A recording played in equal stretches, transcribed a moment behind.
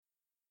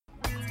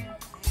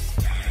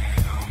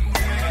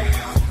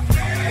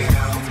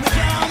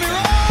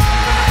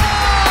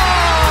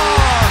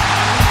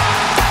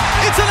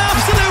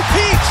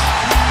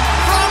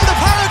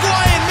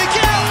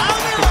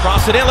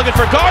Toss it in, looking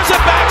for Garza,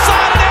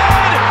 backside and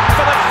in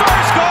for the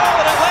first goal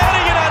in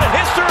Atlanta United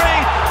history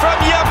from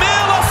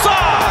Yamil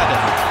Asad.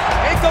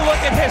 Take a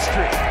look at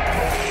history.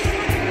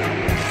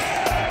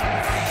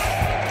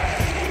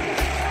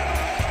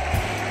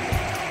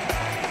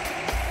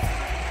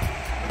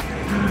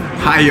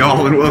 Hi,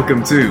 y'all, and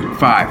welcome to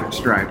Five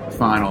Stripe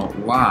Final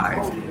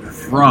live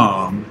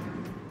from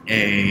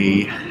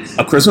a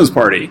Christmas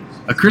party.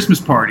 A Christmas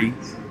party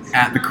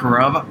at the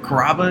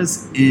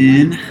Carrabba's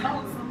in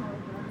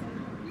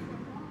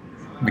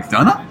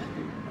McDonough? I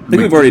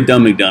think we've already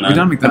done McDonough. We've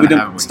done McDonough, Have we done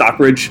haven't we?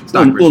 Stockbridge?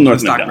 Stockbridge. A little north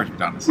of Stockbridge,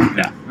 McDonough.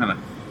 Yeah.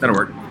 That'll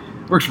work.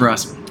 Works for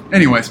us.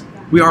 Anyways,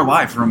 we are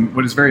live from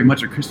what is very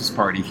much a Christmas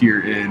party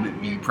here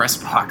in the press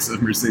box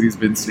of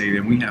Mercedes-Benz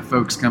Stadium. We have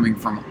folks coming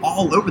from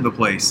all over the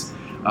place,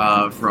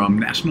 from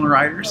national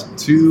writers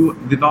to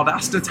the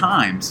Valdosta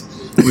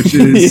Times, which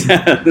is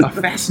a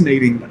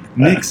fascinating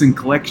mix and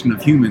collection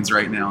of humans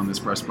right now in this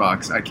press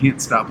box. I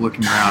can't stop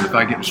looking around. If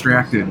I get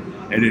distracted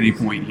at any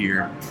point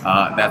here,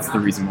 that's the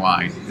reason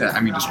why.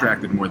 I mean,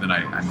 distracted more than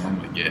I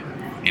normally get.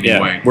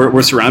 Anyway. Yeah,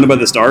 we're surrounded by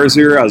the stars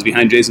here. I was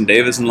behind Jason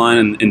Davis in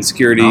line in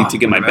security to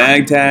get my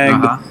bag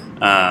tagged.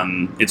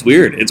 It's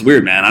weird. It's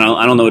weird, man.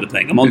 I don't know what to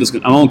think. I'm all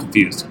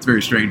confused. It's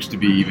very strange to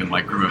be even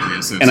like remotely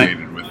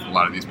associated with a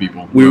lot of these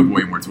people who have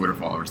way more Twitter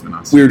followers than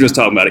us. We were just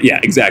talking about it.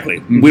 Yeah, exactly.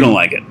 Mm-hmm. We don't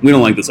like it. We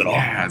don't like this at all.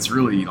 Yeah, it's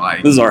really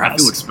like this is our house. I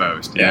feel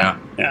exposed. Yeah.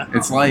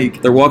 It's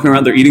like they're walking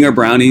around. They're eating our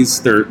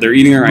brownies. They're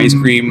eating our ice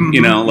cream. Mm-hmm.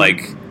 You know,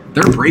 like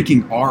they're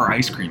breaking our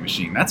ice cream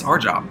machine. That's our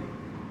job.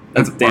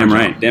 That's damn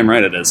right. Damn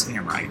right it is.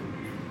 Damn right.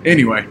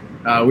 Anyway,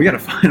 we got to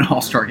find an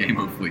all-star game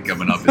hopefully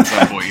coming up at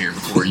some point here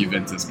before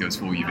Juventus goes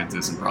full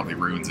Juventus and probably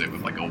ruins it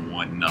with like a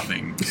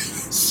 1-0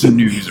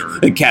 snoozer.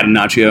 A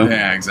Catenaccio.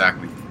 Yeah,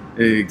 exactly.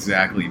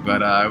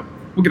 But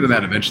we'll get to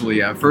that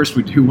eventually. First,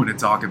 we do want to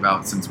talk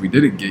about, since we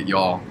didn't get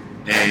y'all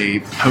a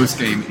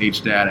post-game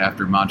HDAT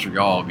after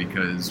Montreal,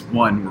 because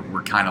one,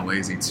 we're kind of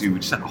lazy. Two, we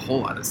just had a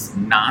whole lot of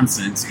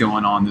nonsense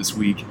going on this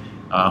week.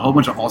 A whole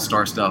bunch of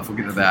all-star stuff. We'll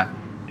get to that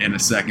in a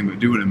second. But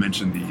do want to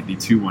mention the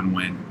 2-1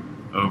 win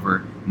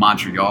over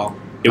Montreal.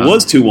 It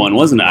was 2-1,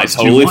 wasn't it? I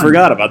totally 2-1.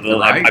 forgot about the.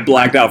 Right? I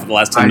blacked out for the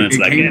last 10 minutes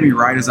of that game. It came to me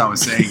right as I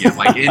was saying it.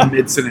 Like in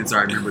mid-sentence,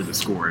 I remember the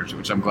scores,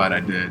 which I'm glad I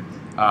did.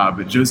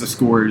 But Joseph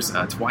scores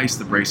twice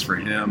the brace for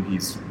him.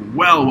 He's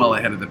well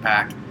ahead of the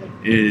pack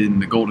in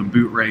the Golden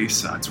Boot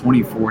race.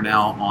 24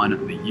 now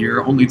on the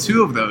year. Only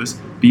 2 of those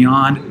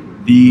beyond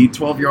the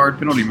 12-yard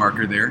penalty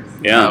marker there,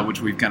 which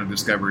we've kind of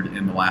discovered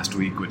in the last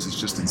week, which is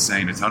just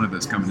insane. A ton of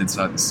those coming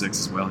inside the 6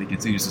 as well. He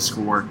continues to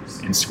score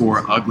and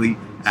score ugly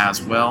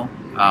as well.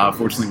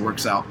 Fortunately,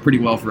 works out pretty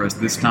well for us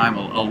this time.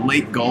 A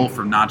late goal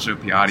from Nacho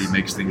Piatti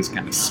makes things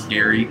kind of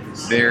scary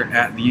there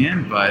at the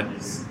end, but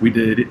we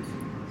did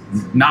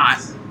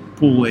not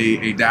pull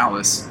a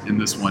Dallas in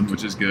this one,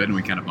 which is good, and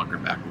we kind of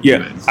bunkered back.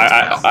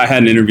 I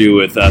had an interview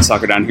with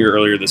Soccer Down here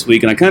earlier this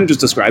week, and I kind of just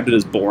described it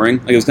as boring.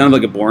 Like it was kind of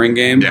like a boring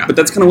game, but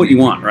that's kind of what you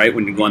want, right?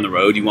 When you go on the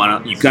road, you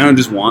kind of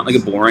just want like a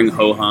boring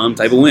ho hum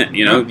type of win.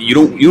 You know, you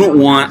don't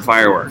want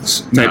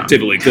fireworks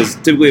typically, because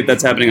typically if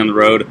that's happening on the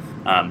road,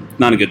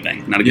 not a good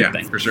thing. Not a good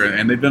thing for sure.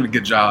 And they've done a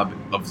good job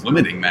of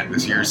limiting that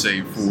this year,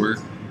 save for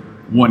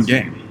one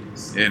game.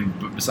 And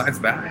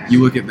besides that,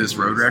 you look at this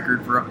road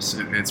record for us,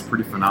 it's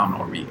pretty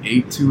phenomenal. Are we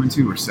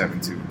 8-2-2 or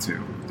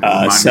 7-2-2?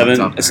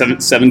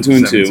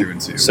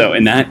 7-2-2. So,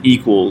 and that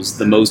equals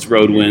the most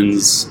road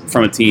wins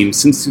from a team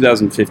since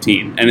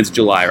 2015, and it's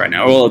July right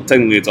now. Well,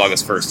 technically it's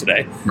August 1st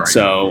today. Right.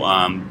 So,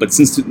 but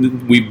since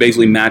we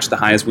basically matched the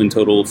highest win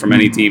total from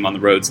any team on the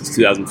road since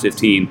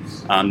 2015,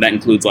 that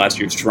includes last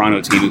year's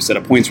Toronto team who set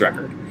a points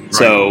record. Right.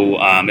 So,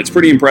 it's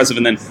pretty impressive.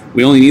 And then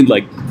we only need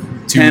like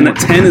 10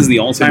 is the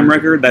all-time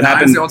record. That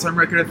happened. That's the all-time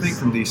record, I think,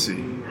 from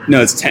DC.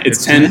 No, it's 10.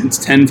 It's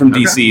 10 from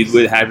DC.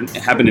 It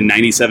happened in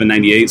 97,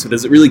 98. So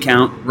does it really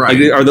count? Right.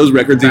 Like, are those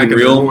records even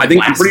real?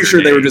 I'm pretty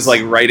sure they were just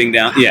like writing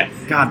down. Yeah.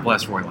 God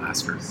bless Roy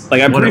Lasker.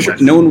 Like I'm pretty sure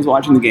no one was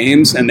watching the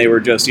games, and they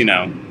were just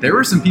There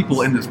were some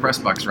people in this press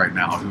box right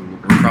now who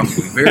were probably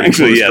very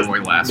close to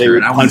Roy Lasker. They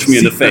would punch me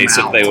in the face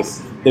if they would.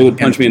 They would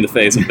punch me in the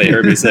face if they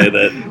heard me say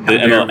that the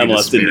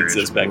MLS didn't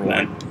exist back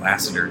then.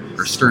 Lassiter,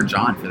 or Stern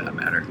John for that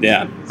matter.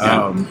 Yeah.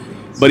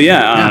 But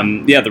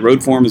the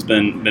road form has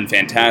been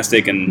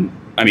fantastic, and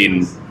I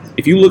mean,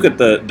 if you look at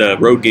the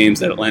road games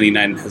that Atlanta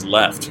United has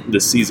left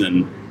this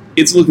season,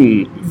 it's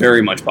looking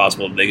very much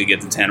possible that they could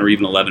get to 10 or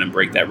even 11 and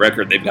break that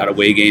record. They've got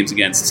away games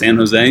against San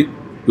Jose,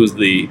 who's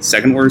the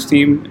second worst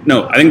team.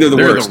 No, I think they're the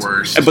worst.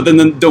 But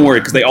then don't worry,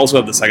 because they also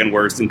have the second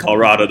worst in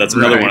Colorado. That's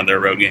another one of their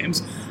road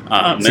games.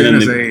 San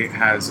Jose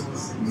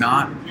has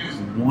not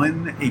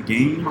won a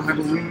game, I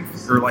believe,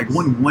 or like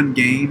won one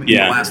game in the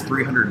last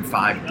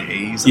 305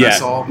 days. I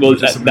saw. Well,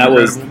 that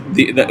was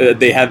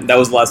that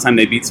was the last time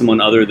they beat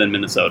someone other than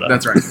Minnesota.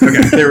 That's right.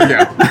 Okay, there we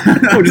go.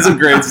 Which is a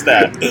great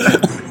stat.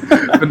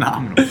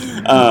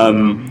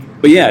 Phenomenal.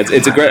 But yeah,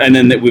 it's a great, and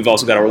then we've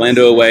also got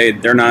Orlando away.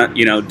 They're not,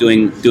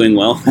 doing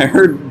well. I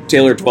heard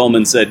Taylor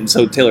Twellman said.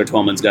 So Taylor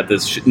Twellman's got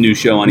this new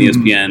show on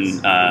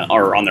ESPN,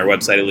 or on their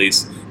website at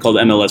least, called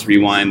MLS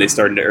Rewind. They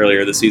started it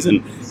earlier this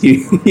season.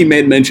 He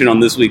made mention on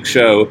this week's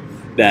show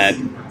that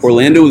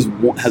Orlando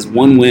has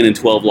 1 win and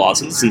 12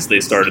 losses since they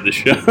started the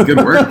show. Good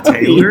work,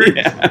 Taylor.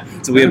 Yeah.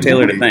 So we have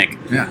Taylor to thank.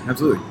 Yeah,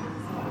 absolutely.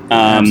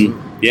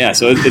 Yeah,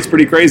 so it's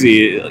pretty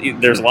crazy.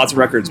 There's lots of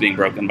records being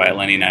broken by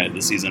Atlanta United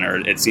this season,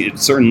 or it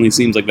certainly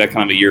seems like that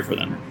kind of a year for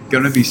them.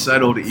 Going to be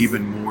settled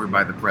even more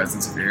by the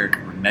presence of Eric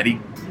Renetti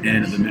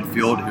in the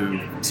midfield, who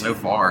so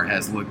far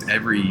has looked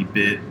every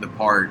bit the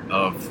part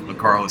of a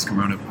Carlos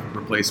Carmona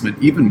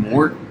replacement, even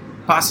more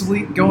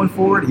possibly going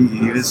forward.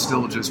 He is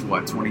still just,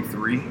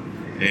 23?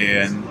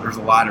 And there's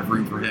a lot of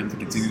room for him to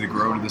continue to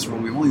grow into this role.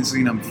 We've only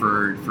seen him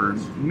for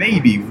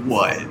maybe,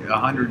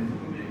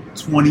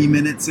 120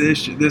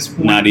 minutes-ish at this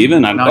point? Not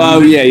even?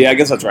 Yeah, I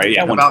guess that's right.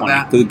 Yeah,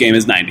 120. Because the game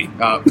is 90.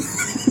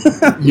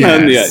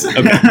 Yes.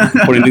 Okay,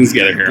 putting things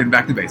together here. Getting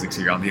back to basics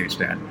here on the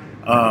H-Dad.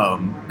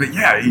 But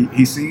yeah,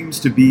 he seems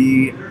to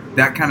be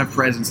that kind of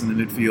presence in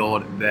the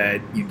midfield that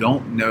you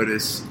don't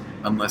notice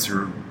unless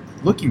you're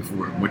looking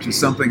for him, which is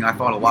something I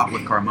thought a lot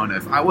with Carmona.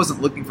 If I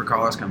wasn't looking for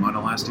Carlos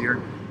Carmona last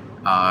year,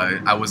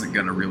 I wasn't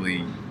going to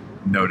really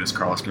notice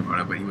Carlos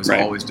Carmona, but he was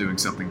always doing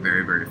something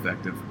very, very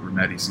effective.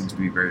 Renetti seems to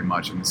be very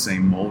much in the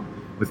same mold,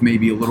 with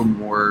maybe a little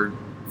more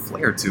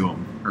flair to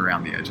him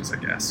around the edges, I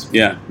guess.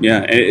 Yeah.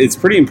 It's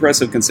pretty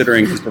impressive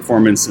considering his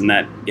performance in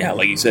that,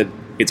 like you said,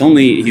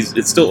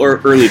 it's still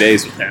early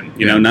days with him,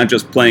 you know, not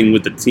just playing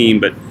with the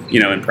team, but,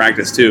 in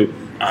practice too.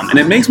 And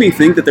it makes me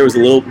think that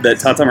that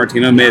Tata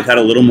Martino may have had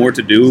a little more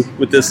to do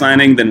with this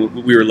signing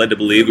than we were led to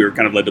believe. We were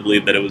kind of led to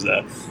believe that it was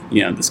the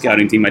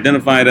scouting team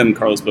identified him.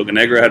 Carlos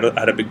Bocanegra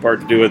had a big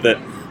part to do with it.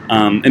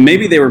 And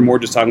maybe they were more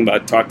just talking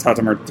about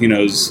Tata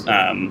Martino's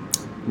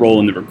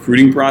role in the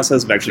recruiting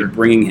process of actually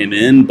bringing him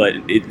in, but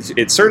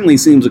it certainly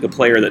seems like a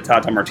player that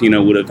Tata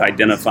Martino would have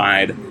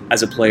identified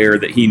as a player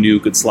that he knew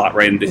could slot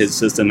right into his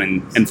system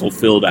and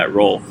fulfill that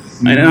role.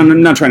 Mm-hmm. And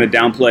I'm not trying to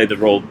downplay the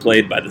role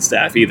played by the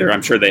staff either.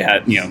 I'm sure they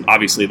had,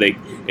 obviously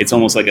it's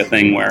almost like a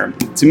thing where,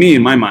 to me,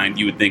 in my mind,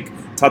 you would think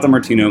Tata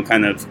Martino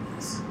kind of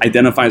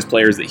identifies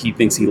players that he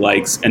thinks he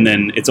likes, and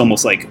then it's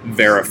almost like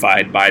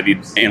verified by the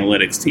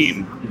analytics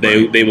team.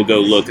 They will go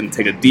look and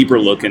take a deeper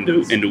look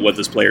into what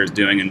this player is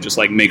doing and just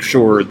like make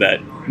sure that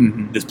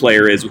this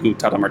player is who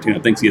Tata Martino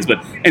thinks he is.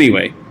 But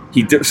anyway,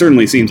 he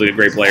certainly seems like a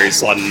great player. He's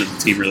slotted into the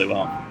team really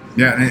well.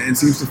 Yeah, and it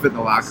seems to fit in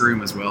the locker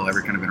room as well.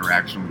 Every kind of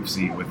interaction we've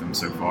seen with him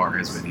so far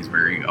has been he's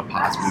very a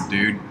positive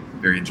dude,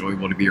 very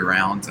enjoyable to be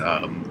around,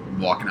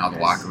 walking out of the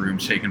locker room,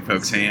 shaking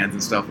folks' hands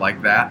and stuff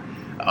like that.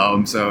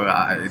 So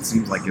it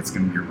seems like it's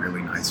going to be a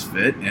really nice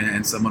fit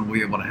and someone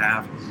we'll be able to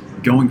have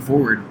going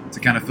forward to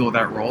kind of fill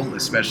that role,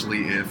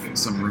 especially if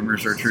some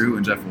rumors are true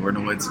and Jeff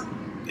Larentowicz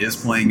is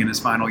playing in his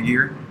final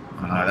year.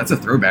 That's a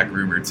throwback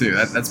rumor, too.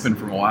 That's been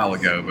from a while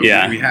ago, but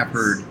we have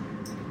heard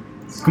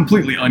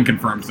completely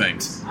unconfirmed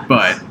things.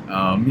 But,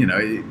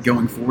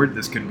 going forward,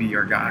 this could be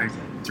our guy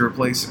to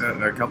replace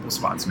a couple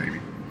spots maybe.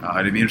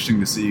 It'd be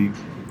interesting to see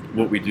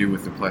what we do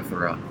with the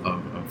plethora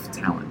of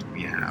talent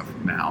we have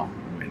now.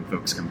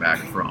 Folks come back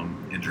from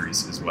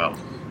injuries as well.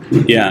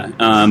 Yeah.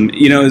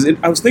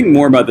 I was thinking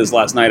more about this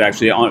last night,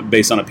 actually,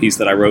 based on a piece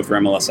that I wrote for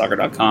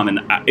MLSsoccer.com, and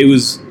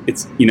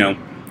it's a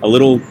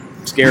little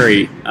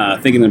scary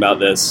thinking about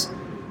this.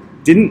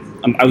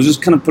 I was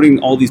just kind of putting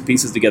all these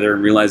pieces together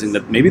and realizing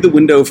that maybe the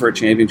window for a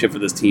championship for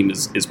this team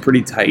is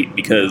pretty tight,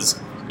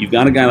 because you've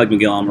got a guy like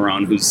Miguel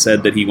Almiron who's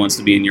said that he wants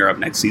to be in Europe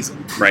next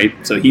season, right?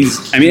 So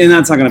and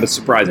that's not going to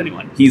surprise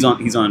anyone. He's on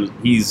his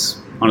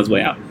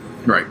way out.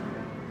 Right.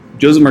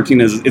 Joseph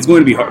Martinez, it's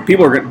going to be hard.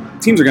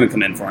 Teams are going to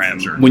come in for him.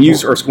 Sure. When you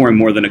are scoring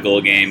more than a goal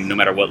a game, no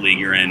matter what league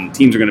you're in,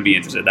 teams are going to be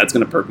interested. That's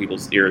going to perk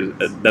people's ears.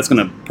 That's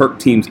going to perk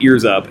teams'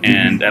 ears up,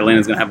 and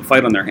Atlanta's going to have a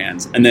fight on their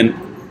hands. And then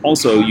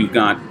also you've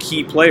got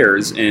key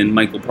players in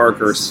Michael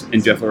Parkhurst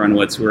and Jeff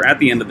Larentowicz who are at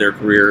the end of their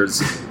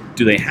careers.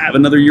 Do they have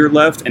another year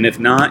left? And if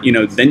not,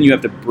 then you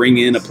have to bring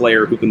in a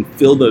player who can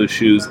fill those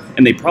shoes,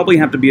 and they probably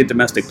have to be a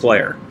domestic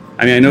player.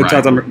 I mean, I know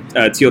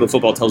Toyota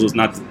Football tells us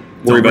not to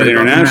worry about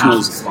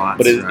internationals, slots,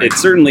 but it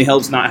certainly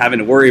helps not having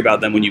to worry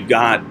about them when you've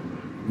got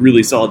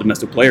really solid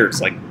domestic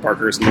players like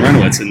Parkhurst and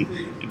Larentowicz,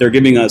 and they're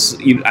giving us.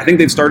 I think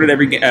they've started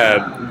every game.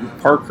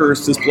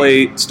 Parkhurst has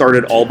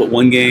started all but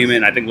one game,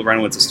 and I think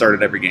Larentowicz has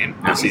started every game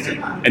this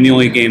season. And the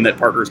only game that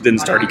Parkhurst didn't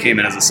start, he came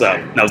in as a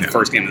sub. That was the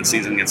first game of the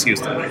season against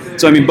Houston.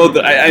 So I mean,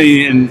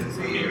 and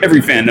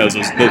every fan knows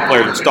those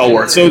players are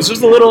stalwarts. So it's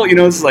just a little,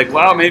 it's like,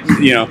 wow, maybe,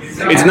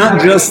 it's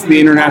not just the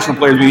international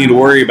players we need to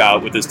worry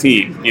about with this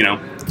team,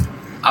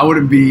 I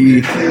wouldn't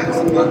be,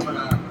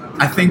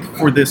 I think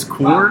for this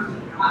core,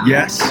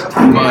 yes,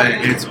 but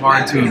it's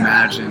hard to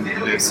imagine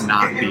this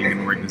not being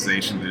an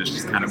organization that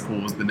just kind of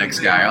pulls the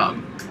next guy up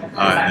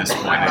at this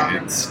point.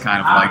 It's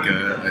kind of like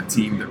a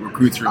team that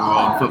recruits really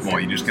well in football.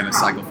 You just kind of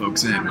cycle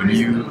folks in. When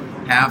you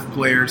have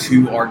players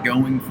who are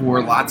going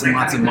for lots and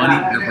lots of money,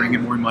 they're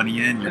bringing more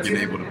money in, you're going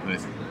to be able to put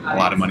a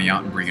lot of money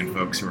out and bring in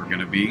folks who are going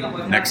to be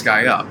next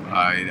guy up.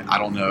 I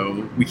don't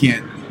know. We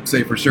can't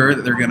say for sure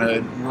that they're going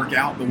to work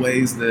out the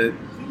ways that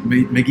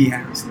Miggy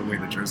has, the way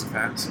that Joseph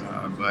has.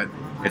 But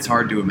it's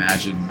hard to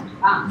imagine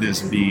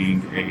this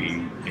being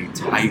a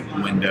tight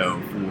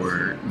window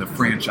for the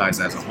franchise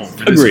as a whole.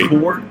 For this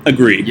core,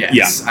 Agree.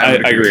 Yes, I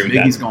agree with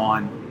that. Miggy's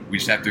gone. We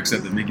just have to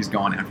accept that Miggy's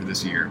gone after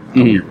this year.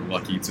 We were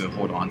lucky to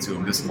hold on to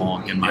him this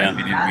long. In my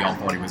opinion, we all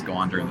thought he was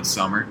gone during the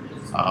summer.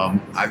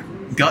 I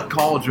gut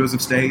call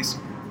Joseph stays,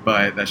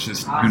 but that's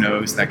just, who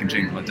knows? That can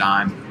change on a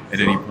dime at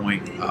any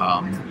point.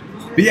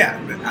 But yeah,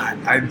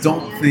 I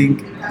don't think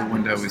the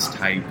window is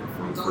tight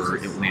for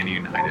Atlanta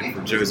United.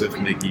 For Joseph,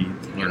 Mickey,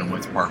 Learning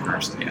Woods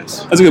partners,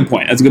 yes. That's a good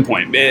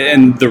point.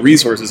 And the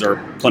resources are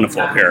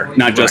plentiful here,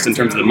 not just in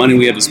terms of the money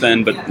we have to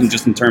spend, but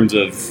just in terms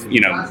of,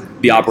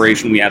 the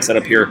operation we have set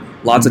up here.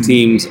 Lots of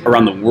teams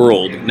around the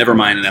world, never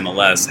mind in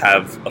MLS,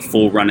 have a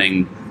full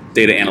running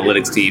data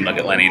analytics team like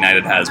Atlanta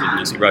United has with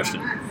Lucy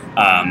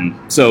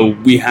Rushton. So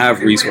we have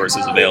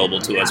resources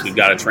available to us. We've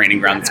got a training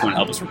ground that's going to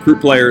help us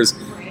recruit players.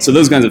 So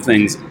those kinds of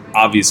things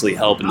obviously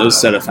help, and those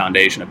set a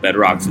foundation, a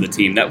bedrock for the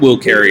team that will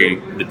carry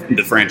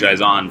the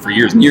franchise on for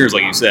years and years,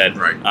 like you said.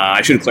 Right.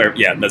 I should clarify.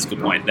 Yeah, that's a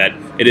good point. That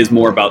it is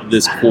more about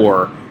this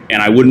core,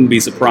 and I wouldn't be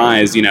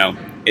surprised.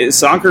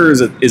 Soccer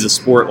is a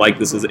sport like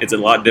this. It's a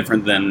lot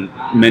different than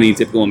many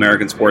typical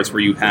American sports where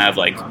you have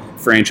like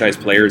franchise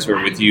players who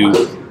are with you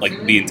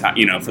like the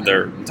entire for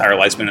their entire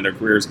lifespan of their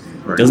careers.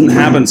 Right. It doesn't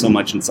happen so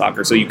much in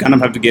soccer, so you kind of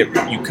have to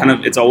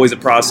it's always a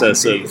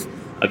process of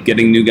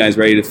getting new guys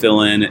ready to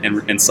fill in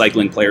and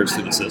cycling players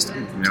through the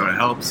system. You know what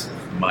helps?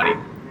 Money.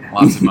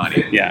 Lots of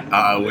money.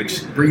 Yeah.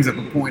 Which brings up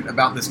a point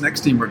about this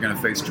next team we're going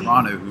to face,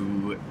 Toronto,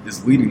 who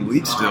is leading the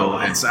league still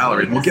in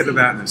salary. And we'll get to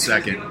that in a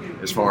second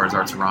as far as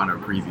our Toronto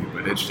preview, but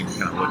interesting to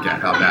kind of look at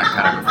how that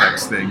kind of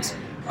affects things.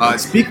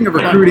 Speaking of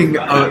recruiting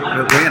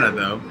Atlanta,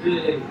 though,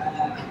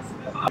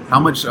 how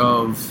much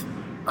of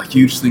a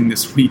huge thing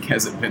this week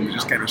has it been to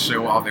just kind of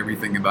show off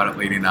everything about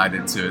Atlanta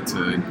United to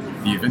the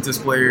Juventus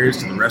players,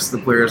 to the rest of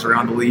the players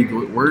around the league?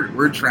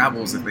 Word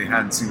travels if they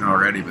hadn't seen it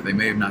already, but they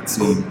may have not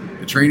seen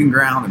the training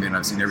ground, they may not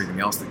have seen everything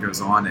else that goes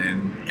on,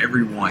 and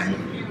everyone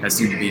has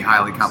seemed to be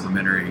highly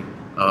complimentary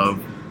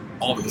of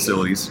all the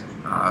facilities,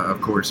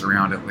 of course,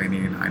 around Atlanta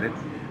United,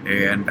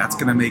 and that's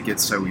going to make it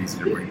so easy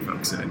to bring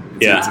folks in.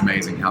 It's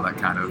amazing how that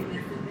kind of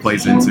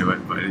plays into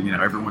it, but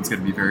everyone's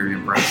going to be very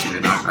impressed,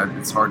 and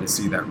it's hard to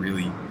see that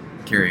really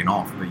carrying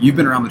off. But you've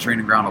been around the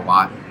training ground a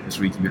lot this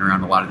week. You've been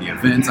around a lot of the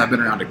events. I've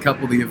been around a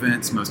couple of the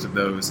events. Most of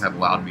those have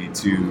allowed me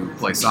to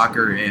play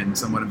soccer and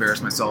somewhat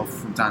embarrass myself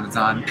from time to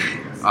time.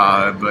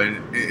 But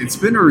it's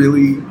been a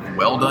really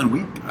well done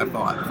week, I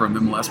thought, from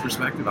MLS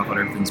perspective. I thought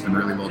everything's been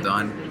really well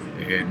done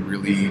and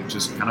really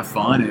just kind of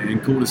fun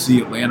and cool to see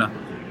Atlanta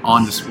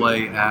on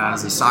display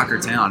as a soccer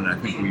town. And I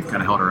think we've kind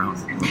of held our own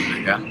a little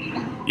bit,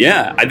 yeah?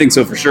 Yeah, I think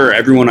so for sure.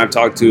 Everyone I've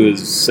talked to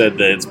has said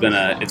that it's been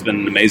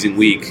an amazing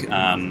week.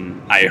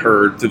 I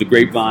heard through the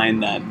grapevine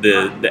that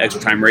the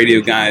Extra Time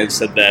Radio guys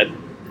said that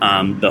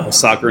the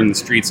Soccer in the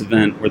Streets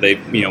event where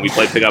we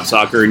played pickup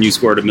soccer and you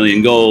scored 1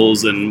 million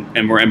goals and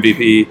were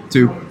MVP.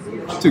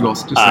 Two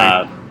goals. Just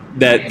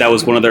that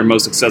was one of their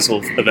most successful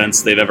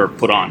events they've ever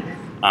put on.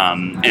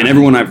 And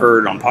everyone I've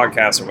heard on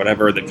podcasts or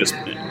whatever, that just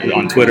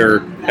on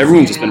Twitter,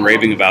 everyone's just been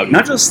raving about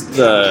not just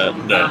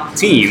the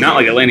team, not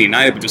like Atlanta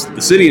United, but just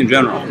the city in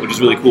general, which is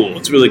really cool.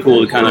 It's really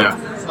cool to kind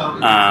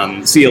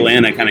of see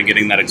Atlanta kind of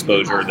getting that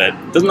exposure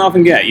that doesn't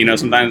often get.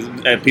 Sometimes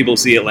people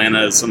see Atlanta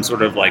as some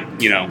sort of like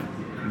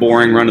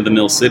boring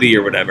run-of-the-mill city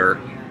or whatever.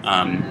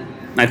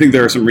 I think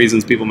there are some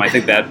reasons people might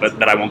think that, but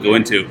that I won't go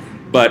into.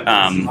 But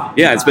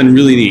it's been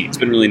really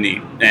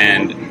neat.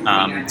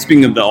 And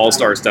speaking of the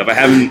All-Star stuff, I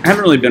haven't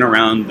really been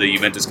around the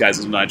Juventus guys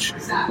as much.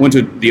 Went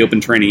to the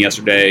open training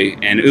yesterday,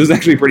 and it was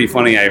actually pretty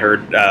funny. I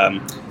heard I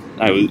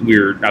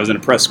was in a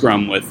press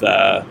scrum with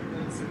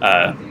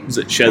was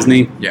it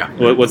Chesney? Yeah.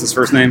 What's his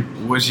first name?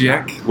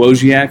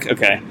 Wojciech.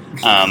 Okay.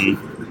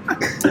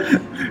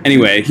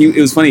 Anyway,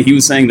 it was funny. He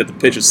was saying that the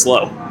pitch is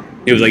slow.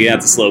 He was like, "Yeah,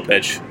 it's a slow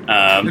pitch."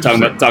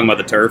 Talking about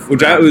the turf,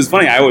 which it was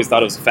funny. I always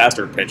thought it was a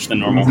faster pitch than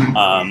normal,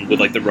 with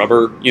like the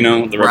rubber,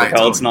 the rubber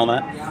pellets and all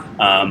that.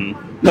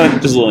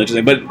 But just a little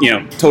interesting. But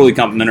totally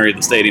complimentary of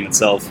the stadium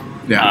itself.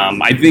 Yeah.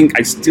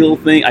 I still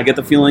think I get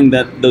the feeling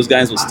that those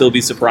guys will still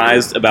be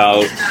surprised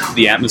about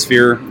the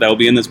atmosphere that will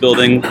be in this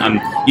building.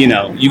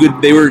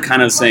 They were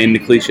kind of saying the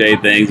cliche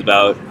things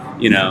about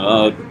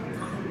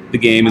the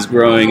game is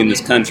growing in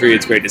this country.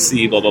 It's great to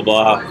see, blah blah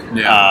blah.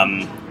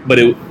 Yeah. But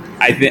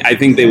I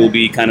think they will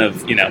be kind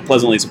of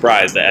pleasantly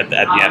surprised at the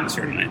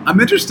atmosphere tonight. I'm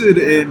interested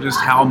in just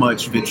how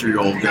much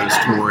vitriol goes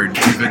toward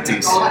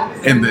Juventus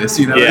in this.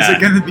 Is it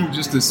going to be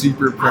just a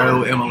super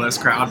pro MLS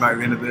crowd by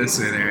the end of this,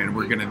 and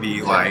we're going to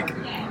be like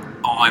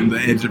on the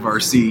edge of our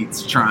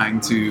seats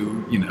trying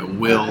to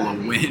will a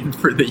win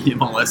for the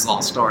MLS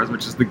All-Stars,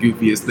 which is the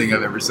goofiest thing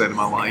I've ever said in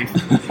my life.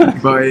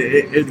 But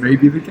it may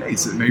be the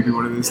case. It may be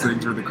one of those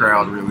things where the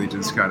crowd really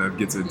just kind of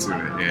gets into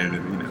it,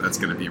 and that's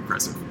going to be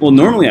impressive. Well,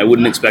 normally I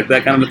wouldn't expect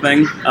that kind of a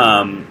thing,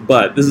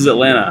 but this is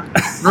Atlanta,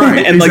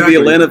 right? And like the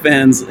Atlanta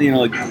fans,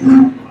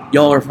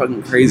 y'all are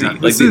fucking crazy. Yeah,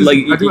 I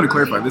do want to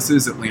clarify. This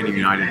is Atlanta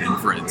United and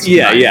Friends.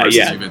 Yeah.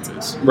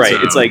 Juventus. Right.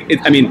 So, it's like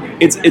it's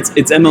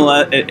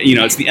MLS. You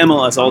know, it's the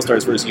MLS All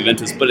Stars versus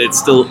Juventus, but it's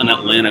still an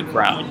Atlanta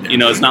crowd. You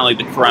know, it's not like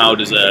the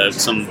crowd is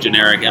some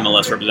generic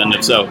MLS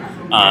representative. So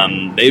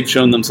they've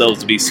shown themselves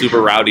to be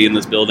super rowdy in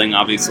this building,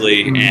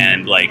 obviously,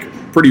 and like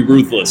pretty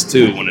ruthless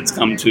too when it's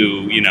come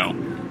to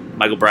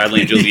Michael Bradley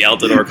and Josie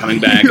Altidore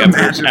coming back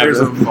after. There's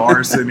a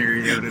VAR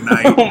scenario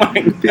tonight. Oh my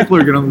God. People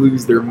are going to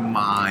lose their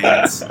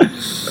minds.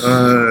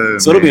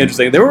 So it'll be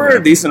interesting. There were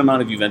a decent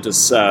amount of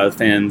Juventus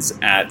fans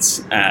at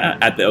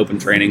the open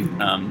training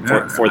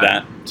for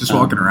that. Just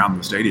walking around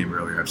the stadium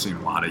earlier, I've seen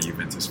a lot of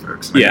Juventus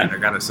folks. I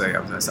got to say,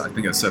 I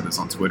think I said this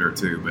on Twitter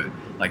too, but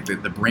like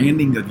the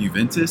branding of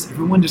Juventus,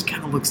 everyone just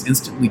kind of looks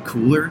instantly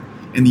cooler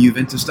in the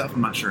Juventus stuff. I'm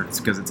not sure if it's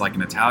because it's like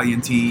an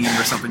Italian team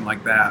or something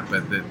like that,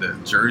 but the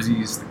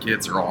jerseys, the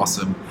kits are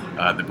awesome.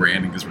 The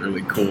branding is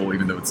really cool,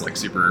 even though it's like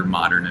super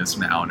modernist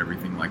now and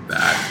everything like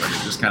that. But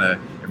it just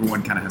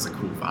everyone kind of has a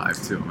cool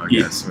vibe to them, I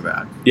guess, with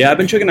that. Yeah, I've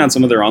been checking out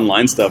some of their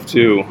online stuff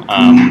too.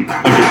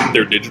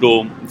 Their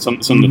digital, some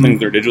of the things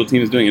their digital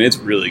team is doing, and it's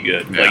really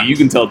good. Yeah. Like you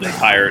can tell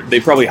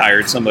they probably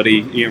hired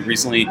somebody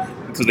recently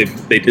because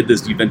they did this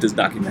Juventus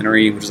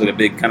documentary, which is like a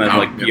big kind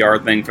of PR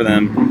thing for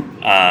them.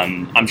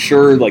 I'm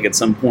sure like at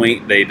some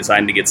point they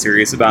decided to get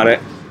serious about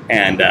it,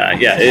 and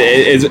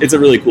it's a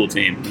really cool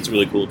team. It's a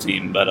really cool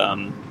team, but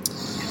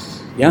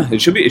it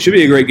should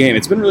be a great game.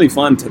 It's been really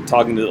fun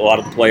talking to a lot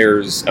of the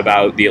players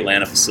about the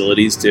Atlanta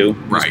facilities too.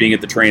 Just being at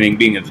the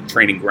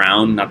training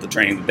ground, not the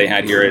training that they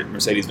had here at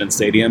Mercedes-Benz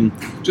Stadium.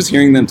 Just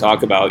hearing them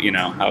talk about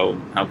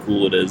how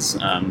cool it is.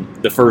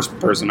 The first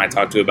person I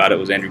talked to about it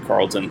was Andrew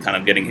Carlton, kind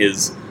of getting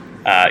his.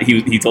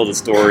 He told a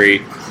story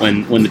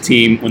when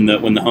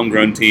the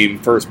homegrown team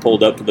first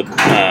pulled up to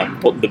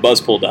the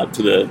bus pulled up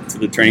to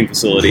the training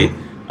facility.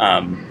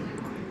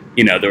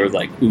 There was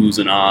like oohs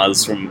and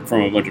ahs from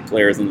a bunch of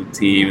players on the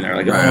team, and they're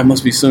like, "Oh, it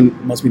must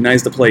be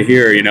nice to play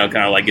here," kind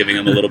of like giving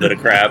him a little bit of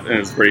crap. And it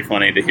was pretty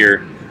funny to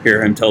hear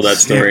him tell that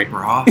story.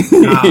 Bro.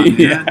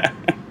 Yeah,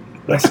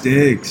 that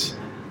stinks.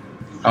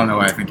 I don't know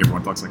why I think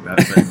everyone talks like that.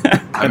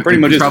 But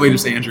probably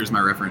just Andrew's my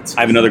reference.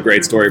 I have another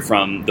great story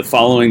from the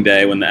following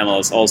day when the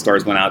MLS All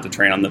Stars went out to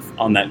train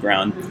on that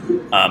ground.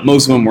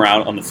 Most of them were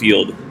out on the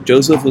field.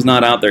 Joseph was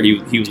not out there.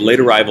 He was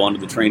late arrival onto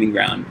the training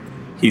ground.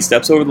 He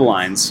steps over the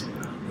lines,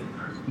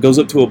 goes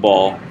up to a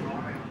ball.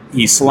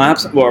 He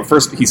steps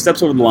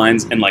over the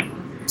lines and like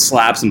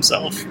slaps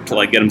himself to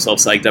like get himself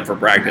psyched up for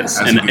practice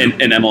and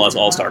MLS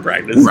All Star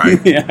practice. Right.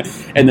 Yeah.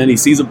 And then he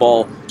sees a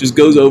ball, just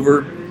goes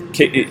over.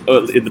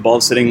 The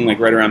ball's sitting like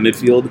right around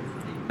midfield.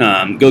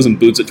 Goes and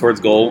boots it towards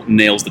goal,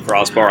 nails the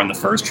crossbar on the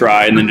first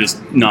try, and then just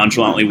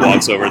nonchalantly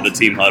walks over the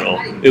team huddle.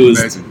 It was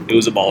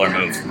a baller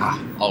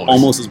move.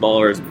 Almost as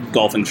baller as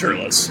golfing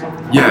shirtless.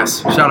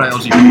 Yes. Shout out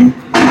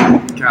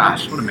LGB.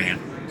 Gosh, what a man.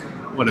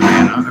 What a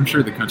man. I'm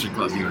sure the country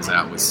club he was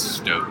at was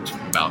stoked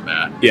about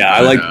that. Yeah,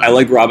 I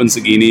like Robin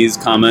Sagini's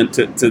comment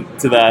to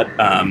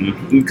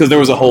that because there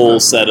was a whole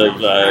set of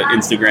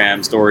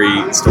Instagram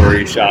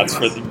story shots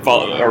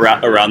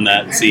around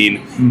that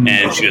scene,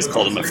 and she just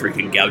called him a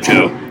freaking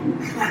gaucho,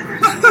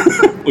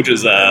 which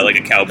is like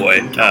a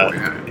cowboy.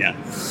 Yeah.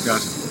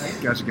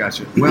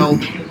 Gotcha. Well,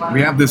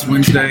 we have this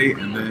Wednesday,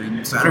 and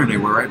then Saturday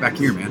we're right back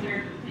here, man.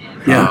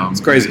 Yeah, it's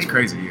crazy. It's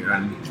crazy,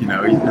 and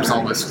there's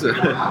almost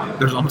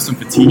some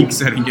fatigue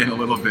setting in a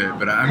little bit,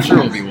 but I'm sure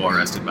we'll be well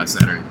rested by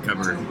Saturday to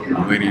cover the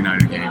Atlanta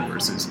United game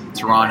versus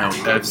Toronto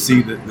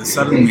FC. The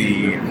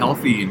suddenly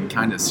healthy and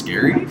kind of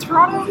scary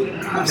Toronto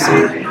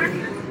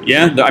FC.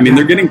 Yeah, I mean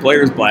they're getting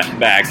players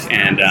back,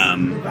 and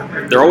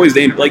they're always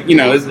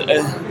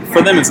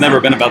for them it's never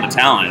been about the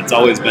talent. It's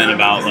always been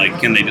about like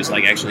can they just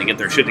like actually get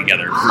their shit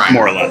together,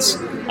 more or less.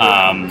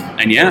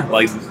 And yeah,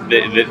 like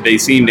they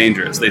seem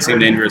dangerous. They seem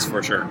dangerous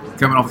for sure.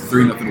 Coming off a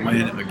 3-0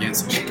 win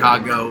against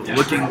Chicago,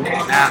 looking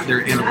at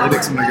their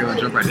analytics, I'm gonna go and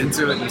jump right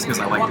into it just because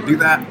I like to do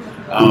that.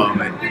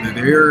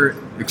 Their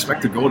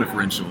expected goal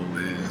differential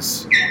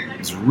is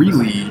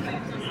really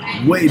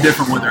way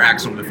different what their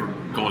actual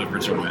goal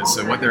differential is.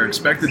 So what they're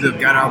expected to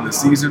have got out of the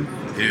season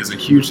is a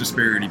huge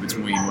disparity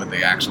between what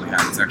they actually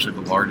have. It's actually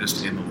the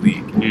largest in the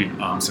league.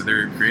 So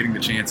they're creating the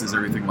chances,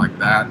 everything like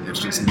that. It's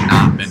just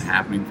not been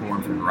happening for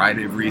them for a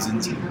variety of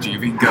reasons.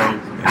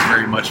 Giovinco is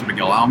very much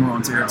Miguel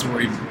Almiron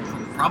territory.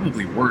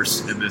 Probably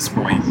worse at this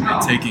point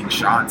at taking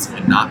shots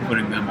and not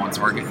putting them on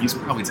target. He's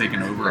probably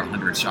taken over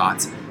 100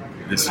 shots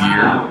this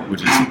year,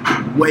 which is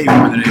way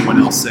more than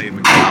anyone else save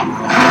Miguel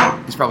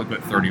Almiron. He's probably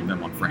put 30 of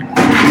them on frame.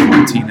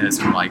 Martinez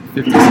in like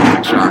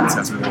 50-something shots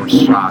has more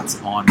shots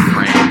on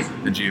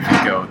frame than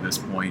Giovinco at this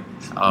point.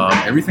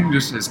 Everything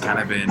just has kind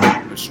of been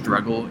a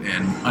struggle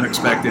and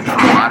unexpected for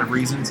a lot of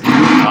reasons.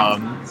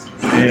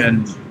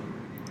 And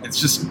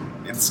it's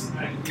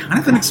kind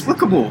of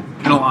inexplicable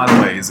in a lot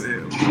of ways.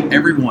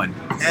 Everyone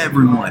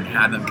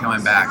had them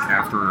coming back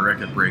after a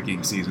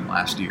record-breaking season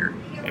last year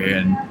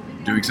and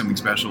doing something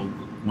special.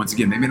 Once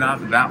again, maybe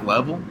not at that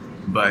level,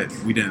 but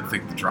we didn't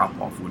think the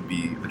drop-off would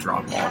be the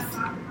drop-off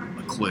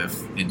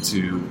cliff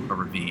into a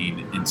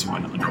ravine into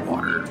an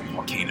underwater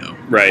volcano.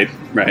 Right.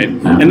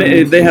 And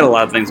they had a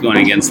lot of things going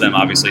against them,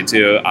 obviously,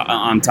 too.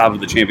 On top of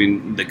the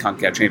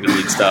CONCACAF Champions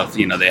League stuff,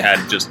 they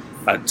had just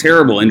a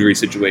terrible injury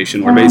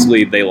situation where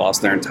basically they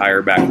lost their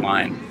entire back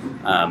line.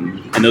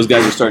 And those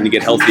guys are starting to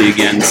get healthy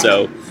again,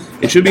 so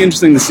it should be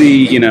interesting to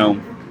see,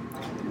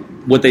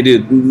 what they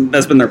did.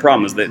 That's been their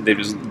problem, is that they've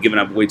just given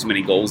up way too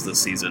many goals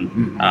this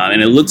season.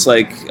 And it looks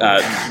like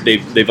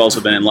they've also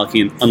been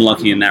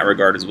unlucky in that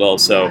regard as well.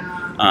 So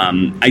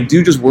I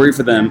do just worry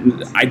for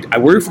them. I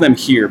worry for them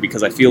here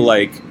because I just feel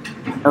like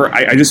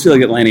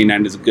Atlanta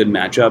United is a good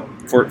matchup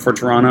for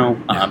Toronto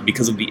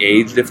because of the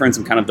age difference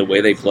and kind of the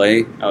way they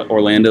play.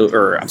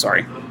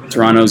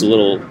 Toronto's a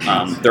little,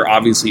 they're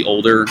obviously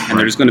older, and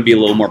they're just going to be a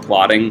little more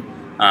plodding.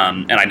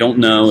 And I don't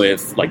know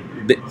if,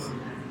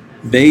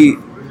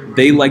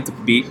 they like to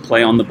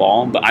play on the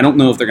ball, but I don't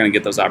know if they're going to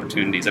get those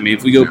opportunities. I mean,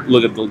 if we go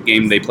look at the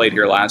game they played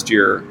here last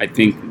year, I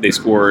think they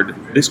scored 2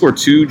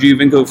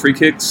 Giovinco free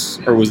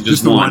kicks, or was it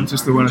just one?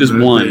 Just the one. Just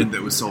one.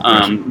 That was so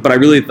but I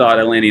really thought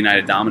Atlanta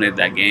United dominated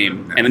that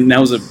game, and that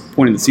was a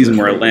point in the season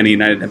where Atlanta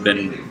United had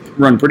been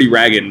run pretty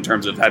ragged in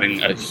terms of having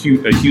a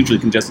hugely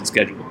congested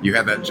schedule. You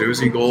had that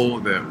Josie goal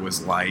that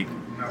was like,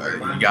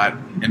 you got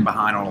in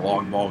behind on a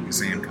long ball,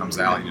 Gazan comes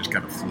out, you just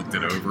kind of flicked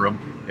it over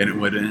him, and it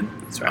went in.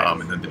 That's right.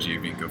 And then the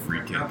Giovinco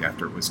free kick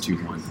after it was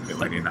 2-1 to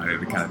Atlanta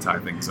United to kind of tie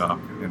things up.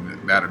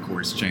 And that, of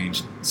course,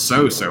 changed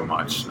so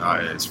much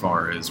as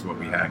far as what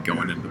we had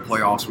going into the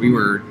playoffs. We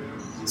were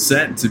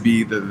set to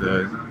be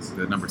the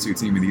number 2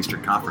 team in the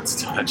Eastern Conference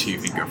until that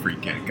Giovinco free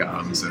kick.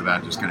 So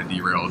that just kind of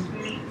derailed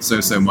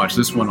so much.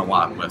 This one, a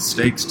lot less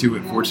stakes to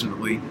it,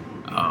 fortunately.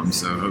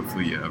 So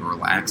hopefully a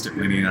relaxed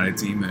Atlanta United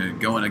team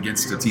going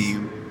against a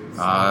team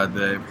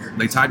that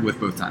they tied with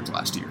both times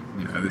last year.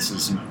 This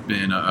has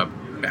been a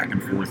back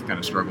and forth kind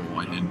of struggle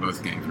in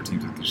both games where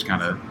teams have just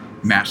kind of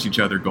matched each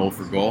other goal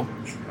for goal.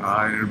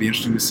 It'll be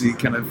interesting to see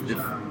kind of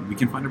if we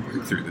can find a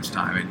breakthrough this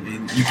time.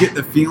 And you get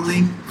the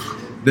feeling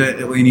that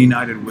Atlanta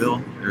United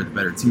will. They're the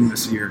better team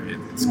this year.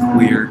 It's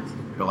clear.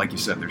 But like you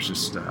said, there's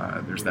just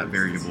there's that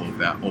variable of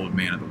that old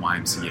man at the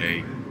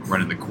YMCA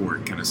running the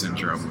court kind of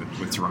syndrome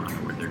with Toronto,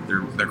 where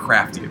they're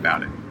crafty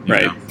about it.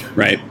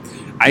 Right.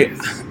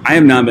 I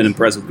have not been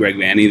impressed with Greg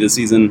Vanney this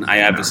season. I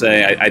have to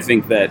say, I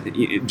think that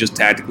just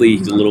tactically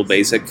he's a little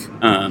basic.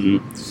 You're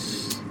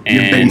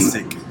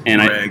basic.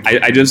 And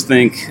I just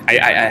think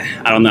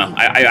I don't know.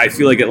 I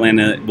feel like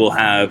Atlanta will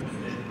have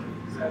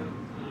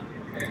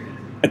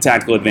a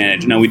tactical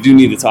advantage. Now we do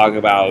need to talk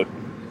about,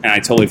 and I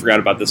totally forgot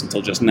about this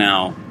until just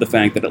now, the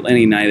fact that Atlanta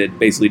United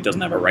basically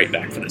doesn't have a right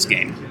back for this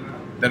game.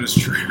 That is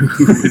true.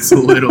 It's a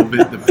little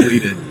bit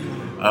depleted.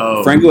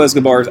 Oh. Franco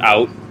Escobar is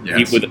out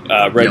with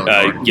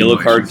yellow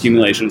card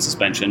accumulation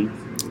suspension.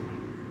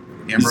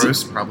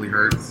 Ambrose probably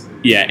hurt.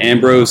 Yeah,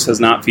 Ambrose has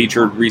not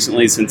featured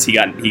recently since he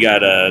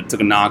took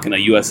a knock in a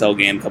USL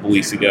game a couple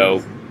weeks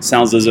ago.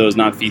 Sal Zizzo has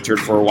not featured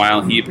for a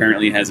while. He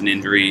apparently has an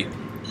injury.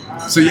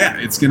 So yeah,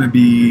 it's going to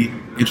be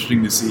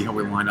interesting to see how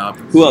we line up.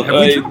 Who else?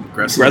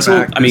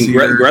 Gressel.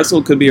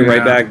 Gressel could be a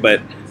right back,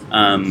 but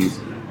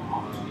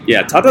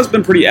Tata's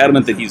been pretty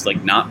adamant that he's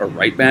not a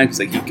right back. He's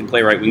he can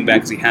play right wing back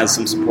because he has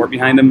some support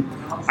behind him.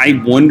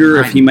 I wonder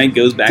if he might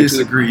goes back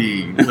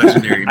disagree.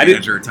 Legendary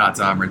manager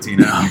Tata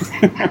Martino.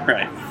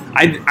 Right.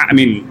 I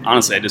mean,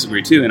 honestly, I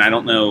disagree too, and I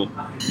don't know.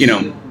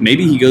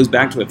 Maybe he goes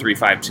back to a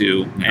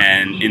 3-5-2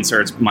 and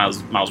inserts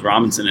Miles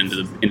Robinson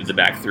into the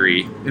back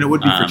three. And it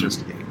would be for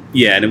just a game.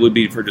 Yeah, and it would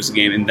be for just a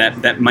game, and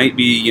that might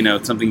be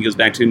something he goes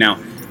back to. Now,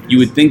 you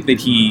would think that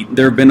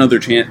there have been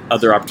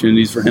other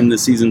opportunities for him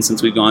this season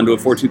since we've gone to a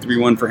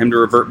 4-2-3-1 for him to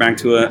revert back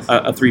to a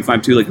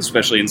 3-5-2,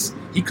 especially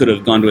he could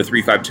have gone to a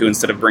 3-5-2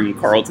 instead of bringing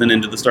Carlton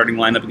into the starting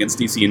lineup against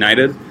DC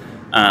United.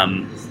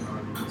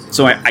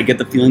 So I get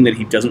the feeling that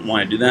he doesn't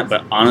want to do that,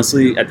 but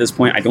honestly, at this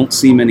point, I don't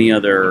see many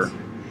other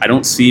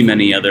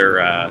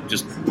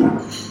just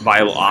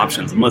viable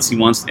options unless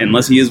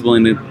he is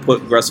willing to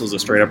put Gressel as a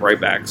straight up right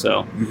back.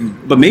 So,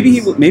 but maybe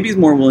he's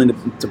more willing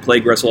to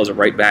play Gressel as a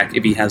right back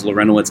if he has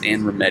Lorenowitz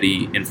and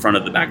Remedi in front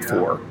of the back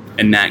four,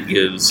 and that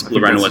gives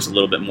Lorenowitz a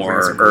little bit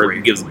more, or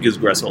gives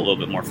Gressel a little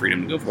bit more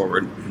freedom to go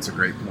forward. That's a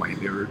great point,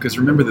 because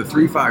remember the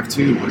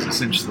 3-5-2 was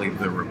essentially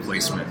the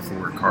replacement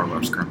for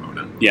Carlos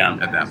Carmona. Yeah.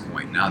 At that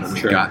point, now that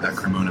we've got that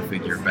Carmona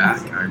figure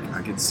back,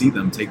 I could see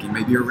them taking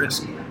maybe a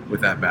risk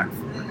with that back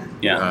four.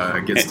 Yeah,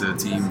 against a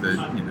team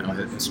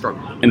that has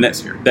struggled. And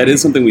that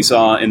is something we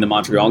saw in the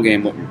Montreal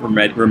game.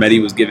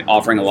 Remedi was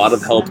offering a lot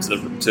of help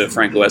to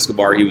Franco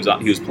Escobar. He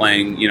was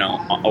playing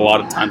a lot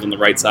of times on the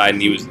right side,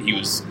 and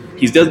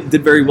he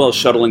did very well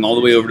shuttling all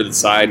the way over to the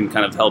side and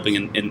kind of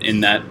helping in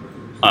that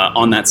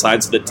on that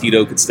side so that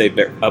Tito could stay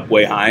up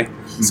way high.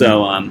 Mm-hmm.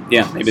 So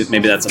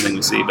maybe that's something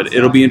we see. But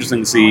it'll be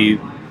interesting to see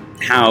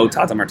how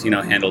Tata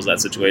Martino handles that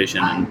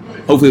situation, and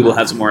hopefully we'll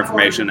have some more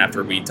information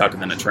after we talk to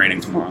them at training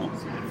tomorrow.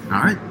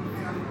 All right.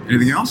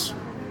 Anything else?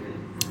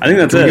 I think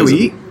that's Can it. we go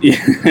eat? Yeah,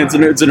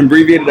 it's an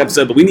abbreviated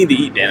episode, but we need to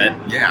eat, damn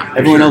it. Yeah.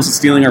 Everyone else is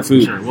stealing our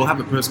food. Sure. We'll have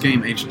a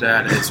post-game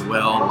HDAT as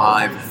well,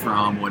 live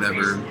from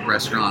whatever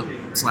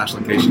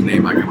restaurant/location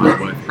name I come up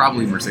with.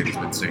 Probably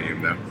Mercedes-Benz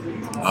Stadium, though.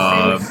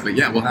 But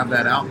yeah, we'll have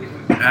that out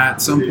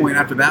at some point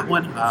after that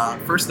one.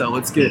 First, though,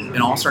 let's get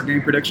an All-Star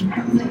game prediction.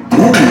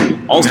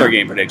 All-Star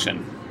game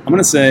prediction. I'm going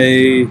to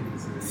say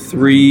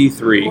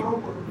 3-3.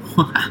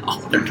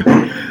 Wow.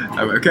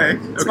 Okay.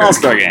 It's an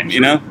All-Star game, you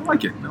know? I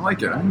like it. I'm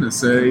going to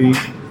say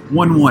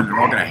 1-1. We're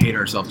all going to hate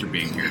ourselves for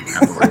being here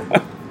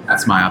afterward.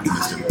 That's my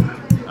optimistic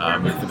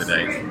mood for the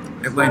day.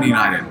 Atlanta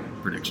United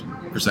prediction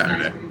for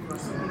Saturday.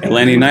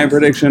 Atlanta United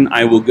prediction.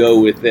 I will go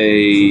with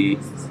a.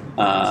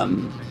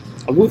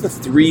 I'll go with a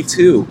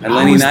 3-2.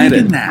 Atlanta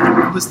United.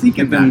 I was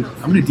thinking that. I'm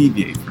going to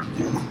deviate from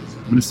you.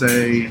 I'm going to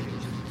say.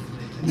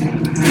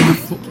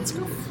 Let's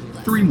go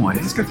 3-1.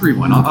 Let's go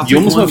 3-1. You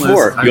almost went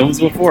 4. You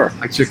almost went 4.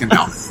 I chickened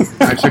out.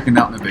 I chickened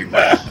out in the big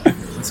way.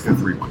 Let's go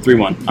 3-1.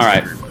 3-1. All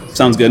right.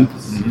 Sounds good.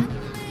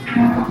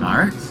 Mm-hmm. All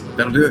right.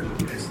 That'll do it.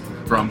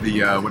 From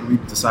the, what did we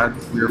decide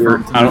we were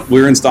from?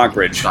 We're in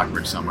Stockbridge.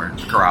 Stockbridge somewhere.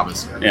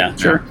 Carrabba's. Yeah,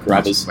 sure.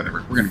 Carrabba's.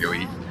 Whatever. We're going to go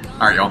eat.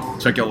 All right, y'all.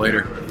 Check y'all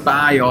later.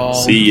 Bye, y'all.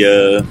 See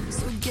ya.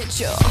 Get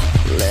your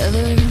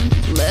leather.